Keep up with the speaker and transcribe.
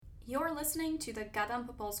You're listening to the Gadam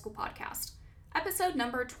po Polsku podcast, episode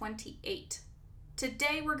number 28.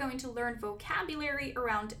 Today we're going to learn vocabulary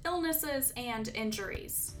around illnesses and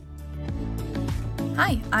injuries.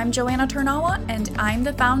 Hi, I'm Joanna Turnawa, and I'm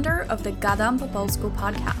the founder of the Gadam po Polsku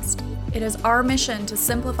podcast. It is our mission to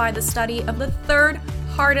simplify the study of the third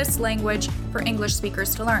hardest language for English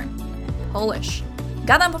speakers to learn, Polish.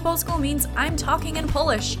 Gadam po Polsku means I'm talking in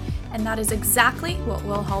Polish, and that is exactly what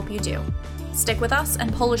we'll help you do. Stick with us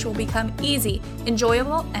and Polish will become easy,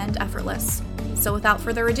 enjoyable, and effortless. So without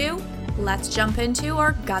further ado, let's jump into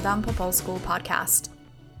our Gadam po Polsku podcast.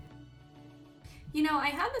 You know, I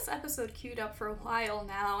had this episode queued up for a while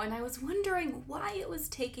now, and I was wondering why it was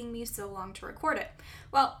taking me so long to record it.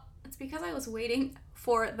 Well, it's because I was waiting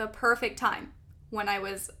for the perfect time when I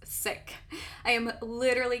was sick. I am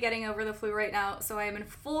literally getting over the flu right now, so I am in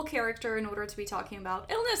full character in order to be talking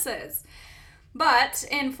about illnesses. But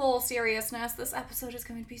in full seriousness, this episode is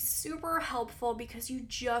going to be super helpful because you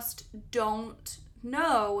just don't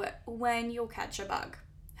know when you'll catch a bug.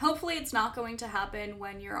 Hopefully it's not going to happen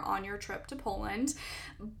when you're on your trip to Poland,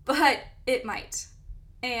 but it might.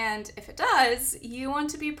 And if it does, you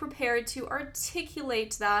want to be prepared to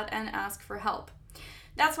articulate that and ask for help.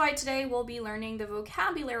 That's why today we'll be learning the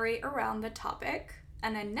vocabulary around the topic,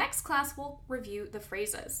 and then next class we'll review the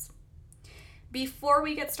phrases. Before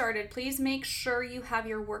we get started, please make sure you have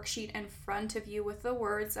your worksheet in front of you with the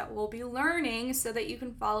words that we'll be learning so that you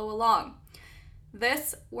can follow along.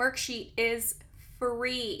 This worksheet is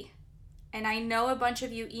free, and I know a bunch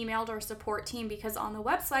of you emailed our support team because on the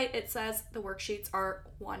website it says the worksheets are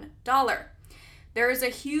 $1. There is a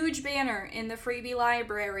huge banner in the freebie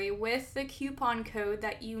library with the coupon code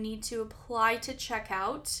that you need to apply to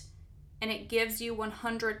checkout, and it gives you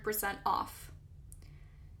 100% off.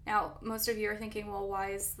 Now, most of you are thinking, well, why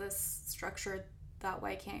is this structured that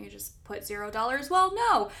way? Can't you just put $0? Well,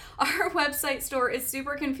 no. Our website store is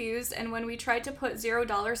super confused, and when we tried to put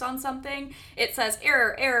 $0 on something, it says,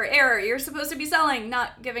 error, error, error. You're supposed to be selling,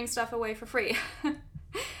 not giving stuff away for free.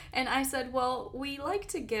 And I said, well, we like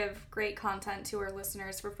to give great content to our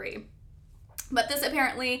listeners for free. But this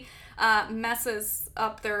apparently messes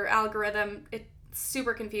up their algorithm. It's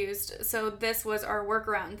super confused. So this was our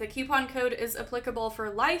workaround. The coupon code is applicable for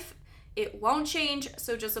life. It won't change.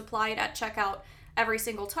 So just apply it at checkout every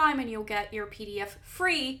single time and you'll get your PDF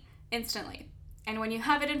free instantly. And when you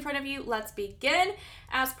have it in front of you, let's begin.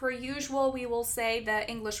 As per usual, we will say the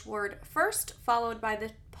English word first, followed by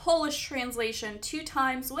the Polish translation 2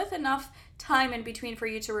 times with enough time in between for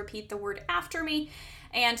you to repeat the word after me.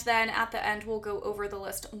 And then at the end, we'll go over the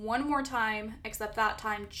list one more time, except that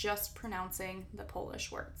time just pronouncing the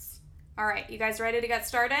Polish words. All right, you guys ready to get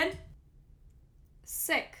started?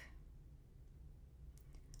 Sick.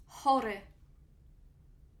 Chory.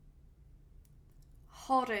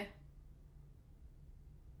 Chory.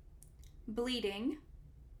 Bleeding.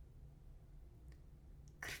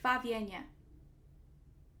 Krwawienie.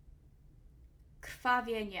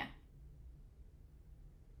 Krwawienie.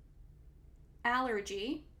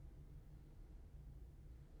 Allergy.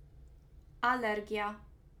 Alergia.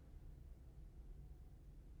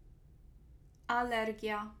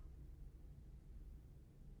 Alergia.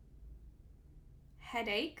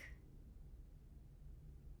 Headache.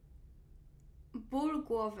 Ból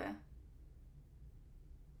głowy.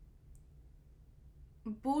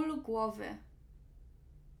 Ból głowy.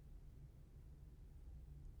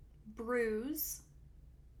 Bruise.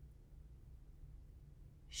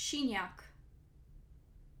 Siniak.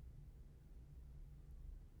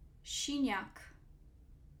 Siniak.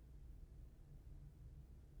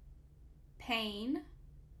 Pain.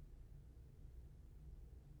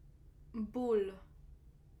 Ból.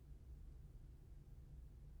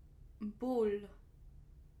 Ból.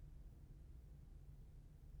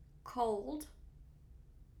 Cold.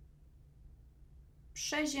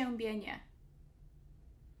 Przeziębienie.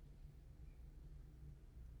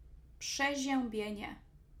 Przeziębienie.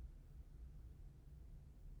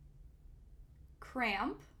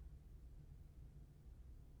 Cramp.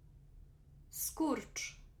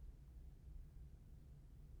 Skurcz.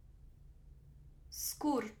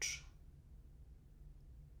 Skurcz.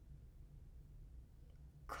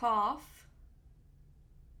 Cough.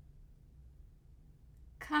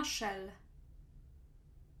 Kaszel.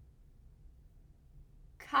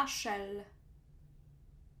 Kaszel.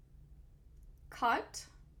 Cut.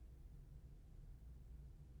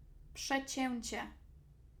 Przecięcie.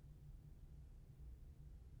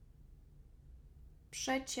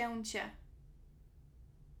 Przecięcie.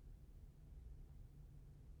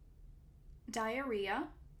 Diarrhea.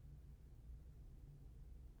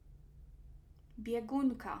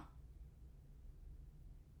 Biegunka.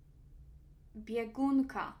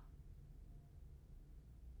 biegunka,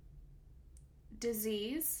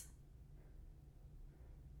 disease,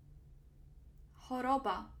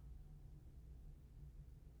 choroba,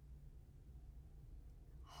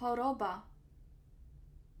 choroba,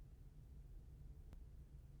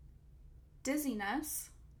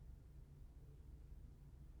 dizziness,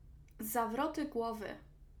 zawroty głowy,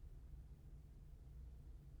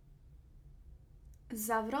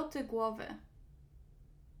 zawroty głowy,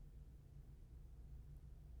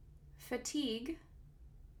 fatigue,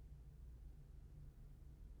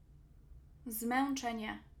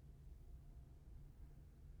 zmęczenie,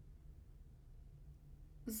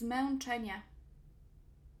 zmęczenie,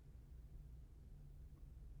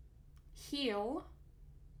 heal,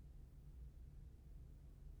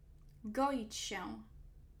 goić się,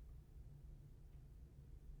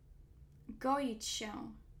 goić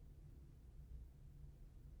się,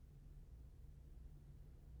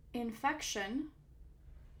 infection,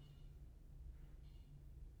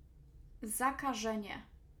 zakażenie,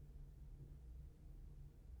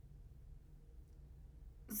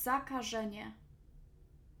 zakażenie,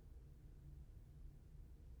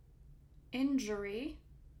 injury,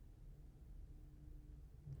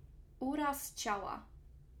 uraz ciała,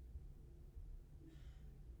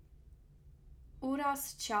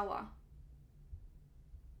 uraz ciała,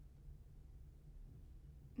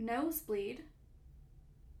 nosebleed,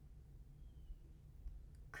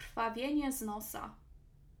 krwawienie z nosa,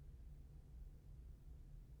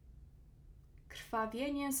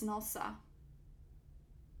 krwawienie z nosa,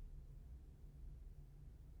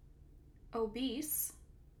 obese,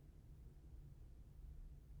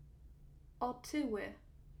 otyły,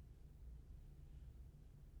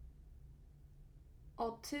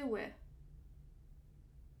 otyły,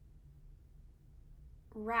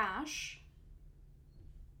 rash,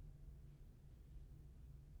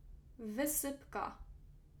 wysypka,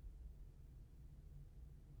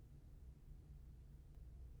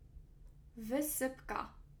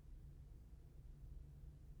 wysypka,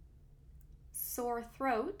 sore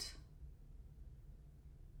throat,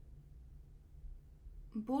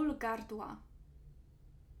 ból gardła,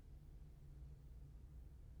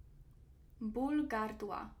 ból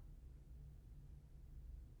gardła,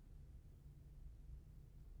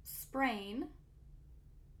 sprain,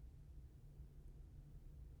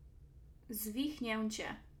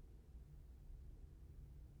 zwichnięcie,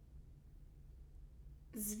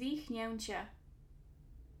 zwichnięcie,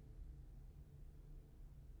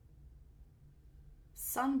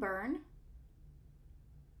 sunburn,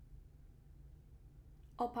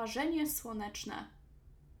 oparzenie słoneczne,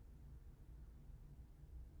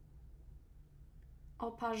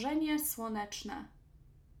 oparzenie słoneczne,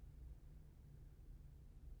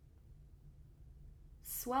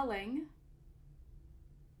 swelling,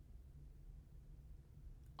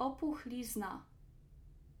 opuchlizna,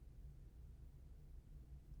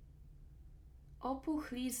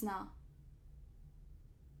 opuchlizna,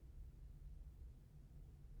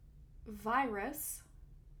 virus,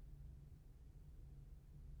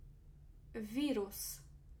 wirus,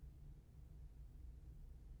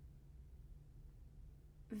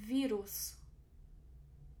 wirus,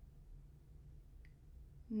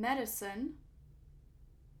 medicine,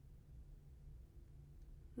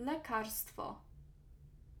 lekarstwo,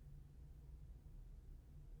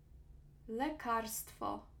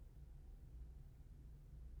 lekarstwo,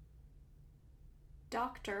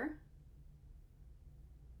 doctor,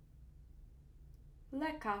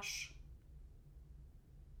 lekarz,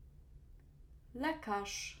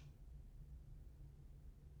 lekarz,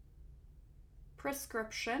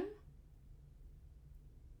 prescription,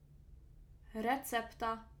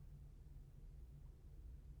 recepta,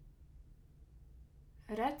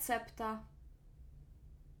 recepta,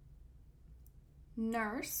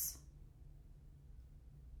 nurse,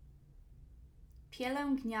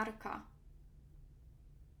 pielęgniarka,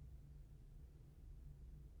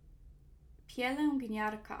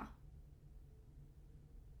 pielęgniarka,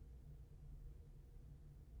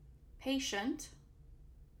 patient,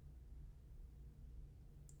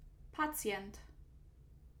 pacjent,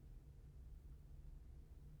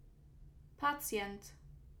 pacjent,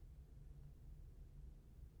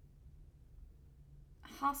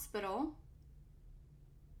 hospital,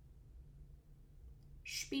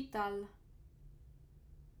 szpital,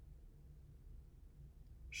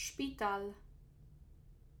 szpital,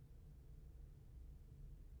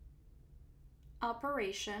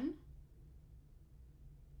 operation,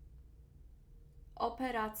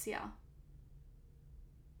 operacja,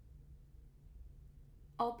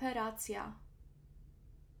 operacja,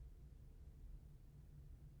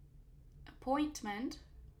 appointment,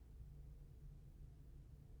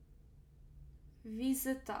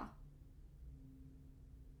 Wizyta.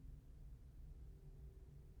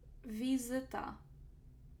 Wizyta.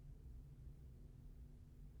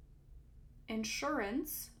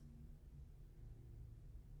 Insurance.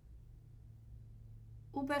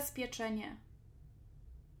 Ubezpieczenie.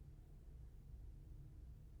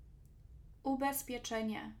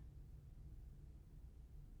 Ubezpieczenie.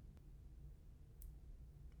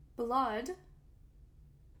 Blood.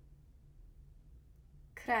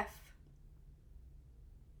 Krew.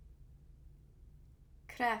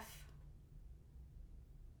 Krew.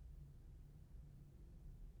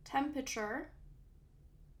 Temperature.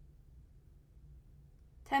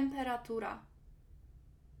 Temperatura.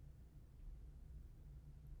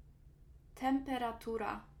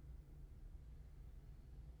 Temperatura.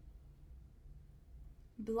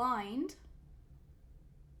 Blind.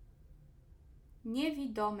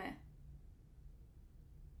 Niewidomy.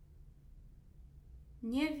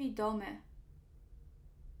 Niewidomy.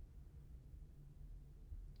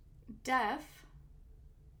 Deaf.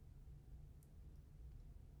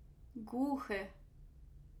 Głuchy.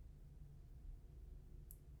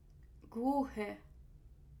 Głuchy.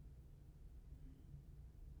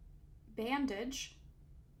 Bandage.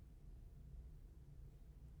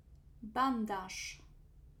 Bandaż.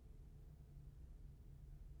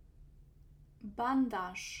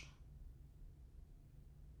 Bandaż.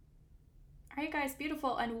 All right, guys,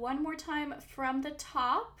 beautiful. And one more time from the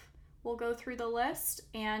top, we'll go through the list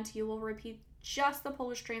and you will repeat just the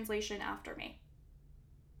Polish translation after me.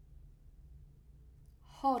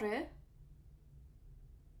 Chory.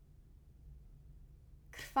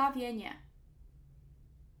 Krwawienie.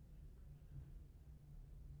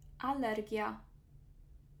 Alergia.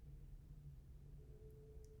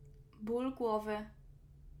 Ból głowy.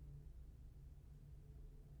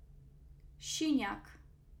 Siniak.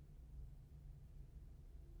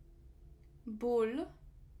 Ból.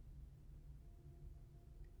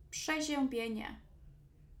 Przeziębienie.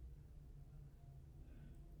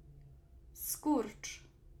 Skurcz.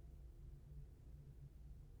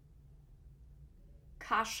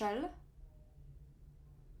 Kaszel.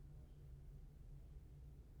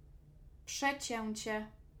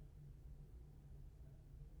 Przecięcie.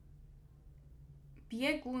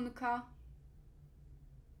 Biegunka.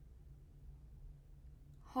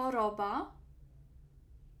 Choroba.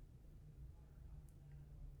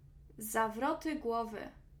 Zawroty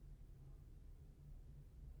głowy.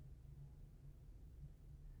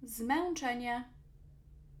 Zmęczenie.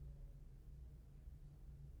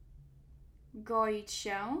 Goić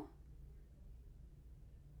się.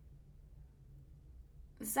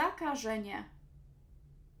 Zakażenie.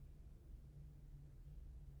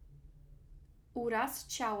 Uraz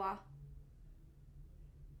ciała.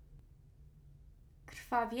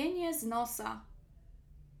 Krwawienie z nosa.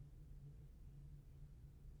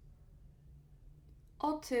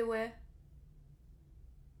 Otyły.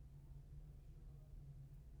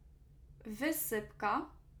 Wysypka.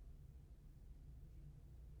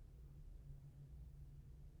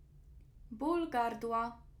 Ból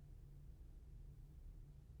gardła.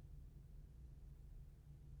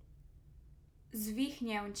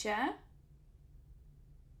 Zwichnięcie.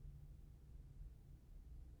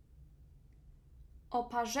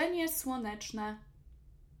 Oparzenie słoneczne.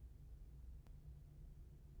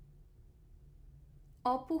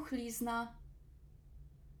 Opuchlizna.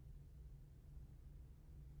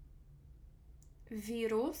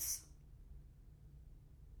 Wirus.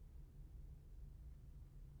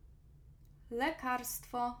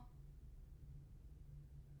 Lekarstwo.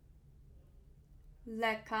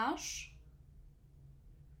 Lekarz.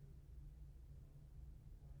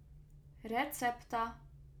 Recepta.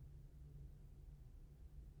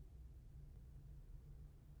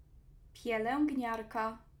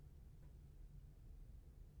 Pielęgniarka.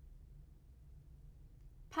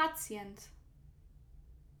 Pacjent.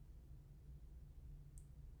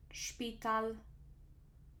 Szpital.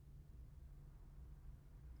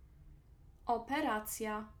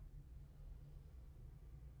 Operacja.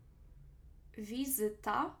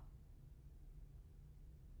 Wizyta.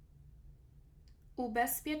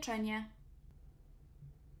 Ubezpieczenie.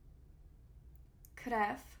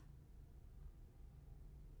 Krew.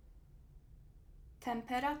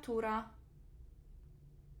 Temperatura.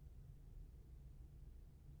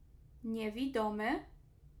 Niewidomy.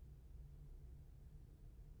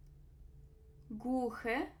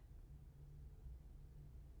 Głuchy.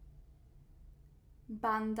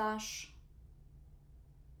 Bandaż.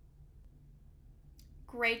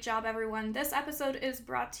 Great job, everyone. This episode is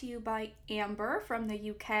brought to you by Amber from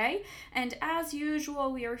the UK. And as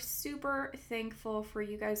usual, we are super thankful for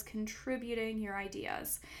you guys contributing your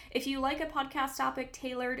ideas. If you like a podcast topic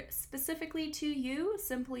tailored specifically to you,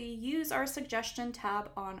 simply use our suggestion tab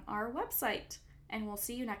on our website. And we'll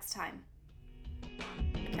see you next time.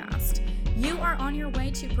 You are on your way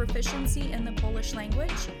to proficiency in the Polish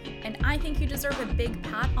language, and I think you deserve a big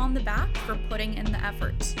pat on the back for putting in the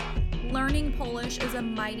effort. Learning Polish is a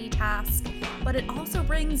mighty task, but it also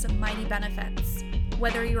brings mighty benefits.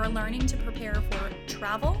 Whether you are learning to prepare for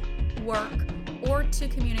travel, work, or to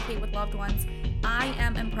communicate with loved ones, I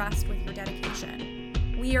am impressed with your dedication.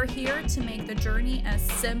 We are here to make the journey as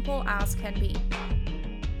simple as can be.